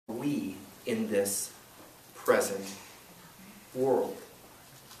in this present world.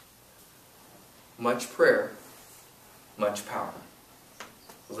 Much prayer, much power.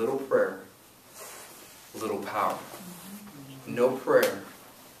 Little prayer, little power. No prayer,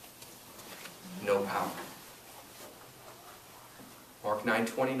 no power. Mark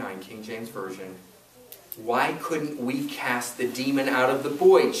 9:29, King James Version. Why couldn't we cast the demon out of the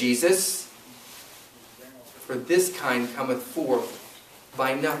boy, Jesus? For this kind cometh forth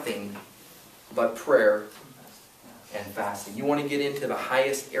by nothing but prayer and fasting. You want to get into the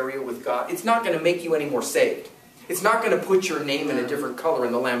highest area with God? It's not going to make you any more saved. It's not going to put your name in a different color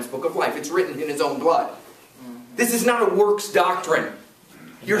in the Lamb's Book of Life. It's written in His own blood. This is not a works doctrine.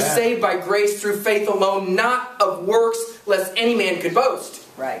 You're saved by grace through faith alone, not of works, lest any man could boast.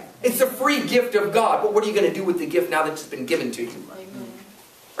 Right. It's a free gift of God. But what are you going to do with the gift now that it's been given to you? Amen.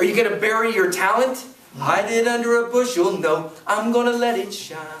 Are you going to bury your talent? Hide it under a bushel? No, I'm going to let it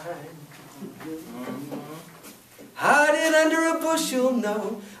shine. Hide it under a bushel?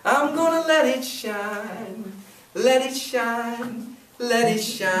 No, I'm going to let it shine. Let it shine. Let it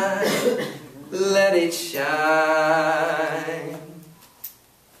shine. Let it shine.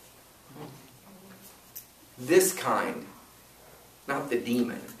 This kind, not the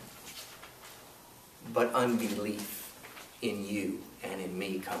demon, but unbelief in you and in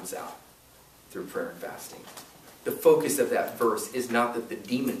me comes out through prayer and fasting. The focus of that verse is not that the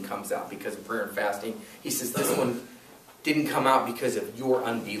demon comes out because of prayer and fasting. He says this one didn't come out because of your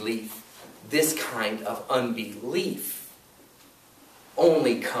unbelief. This kind of unbelief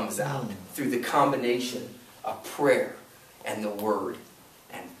only comes out through the combination of prayer and the Word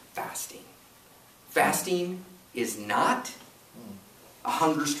and fasting. Fasting is not a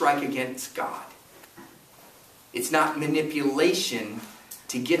hunger strike against God. It's not manipulation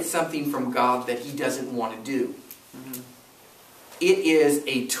to get something from God that He doesn't want to do. It is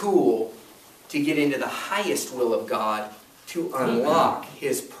a tool to get into the highest will of God, to unlock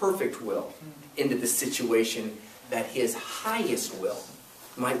His perfect will into the situation that His highest will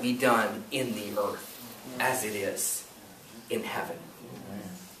might be done in the earth as it is in heaven.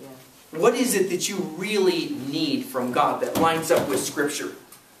 What is it that you really need from God that lines up with Scripture?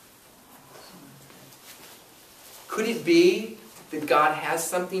 Could it be that God has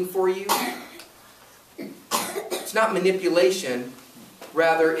something for you? It's not manipulation.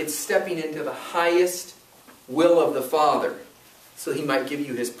 Rather, it's stepping into the highest will of the Father so He might give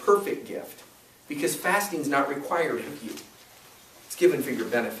you His perfect gift. Because fasting is not required of you. It's given for your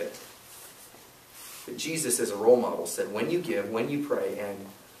benefit. But Jesus, as a role model, said, when you give, when you pray, and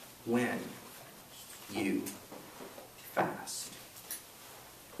when you fast.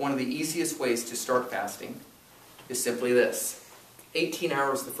 One of the easiest ways to start fasting is simply this. 18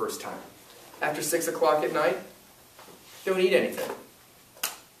 hours the first time. After 6 o'clock at night, don't eat anything.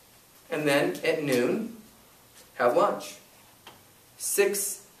 And then at noon, have lunch.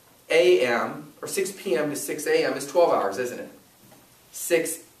 6 a.m. or 6 p.m. to 6 a.m. is 12 hours, isn't it?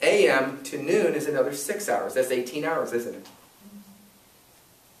 6 a.m. to noon is another 6 hours. That's 18 hours, isn't it?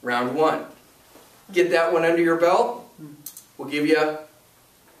 Round one. Get that one under your belt. We'll give you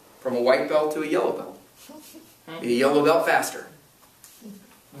from a white belt to a yellow belt. Be a yellow belt faster.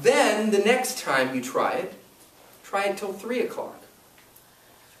 Then the next time you try it till 3 o'clock.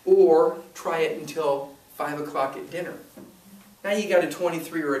 Or try it until 5 o'clock at dinner. Now you got a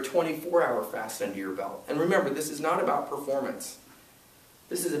 23 or a 24-hour fast under your belt. And remember, this is not about performance.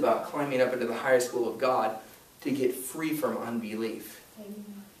 This is about climbing up into the highest will of God to get free from unbelief. Amen.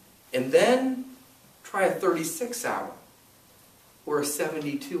 And then try a 36-hour or a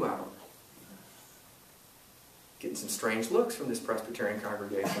 72-hour. Getting some strange looks from this Presbyterian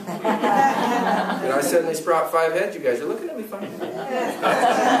congregation. Did I suddenly sprout 5 heads? You guys are looking at me funny.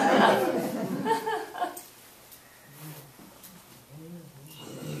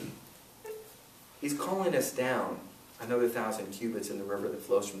 He's calling us down another 1,000 cubits in the river that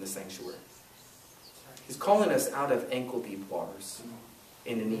flows from the sanctuary. He's calling us out of ankle-deep waters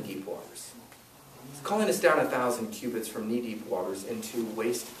into knee-deep waters. He's calling us down 1,000 cubits from knee-deep waters into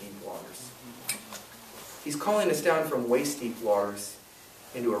waist-deep waters. He's calling us down from waist-deep waters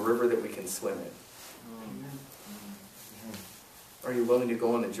into a river that we can swim in. Are you willing to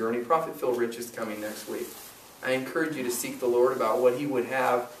go on the journey? Prophet Phil Rich is coming next week. I encourage you to seek the Lord about what He would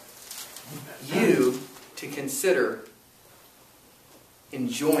have you to consider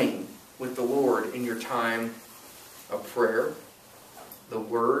enjoying with the Lord in your time of prayer, the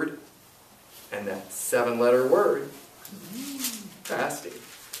Word, and that 7-letter word, fasting.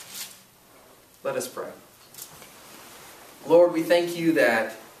 Let us pray. Lord, we thank You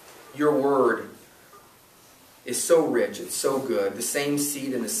that Your Word is so rich, it's so good. The same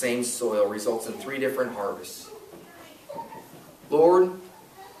seed in the same soil results in 3 different harvests. Lord,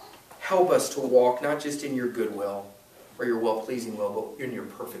 help us to walk not just in your good will or your well-pleasing will, but in your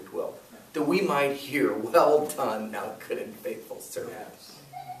perfect will. That we might hear, well done, thou good and faithful servant.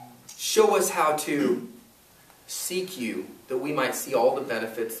 Show us how to seek you, that we might see all the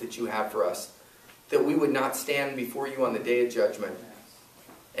benefits that you have for us. That we would not stand before you on the day of judgment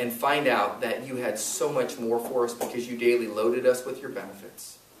and find out that you had so much more for us because you daily loaded us with your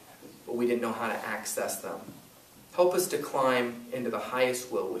benefits, but we didn't know how to access them. Help us to climb into the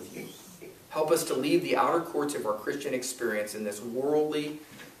highest will with you. Help us to leave the outer courts of our Christian experience in this worldly,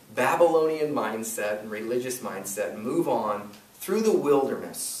 Babylonian mindset and religious mindset and move on through the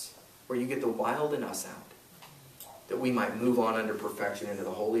wilderness where you get the wild in us out. That we might move on under perfection into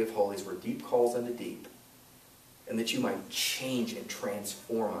the Holy of Holies where deep calls unto deep. And that you might change and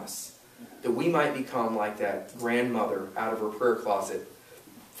transform us. That we might become like that grandmother out of her prayer closet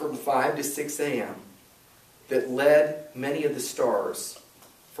from 5 to 6 a.m. that led many of the stars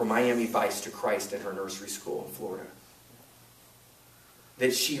from Miami Vice to Christ in her nursery school in Florida.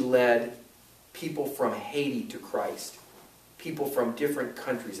 That she led people from Haiti to Christ. People from different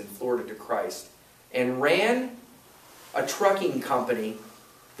countries in Florida to Christ. And ran a trucking company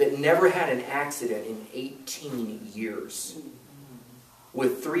that never had an accident in 18 years.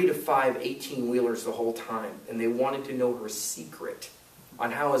 With 3 to 5 18-wheelers the whole time. And they wanted to know her secret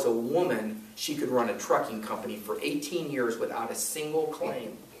on how as a woman she could run a trucking company for 18 years without a single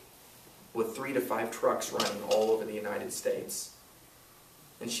claim. With 3 to 5 trucks running all over the United States.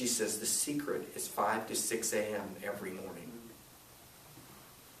 And she says the secret is 5 to 6 a.m. every morning.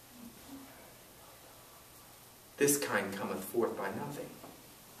 This kind cometh forth by nothing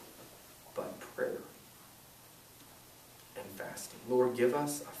but prayer and fasting. Lord, give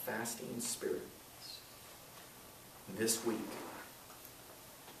us a fasting spirit this week.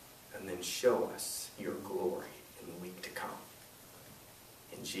 And then show us your glory in the week to come.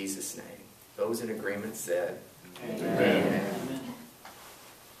 In Jesus' name. Those in agreement said, Amen.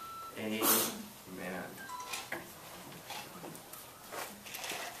 Amen. Amen.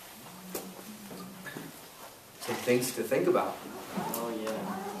 Some things to think about. Oh, yeah.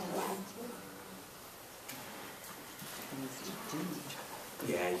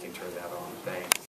 Yeah, you can turn that on. Thanks.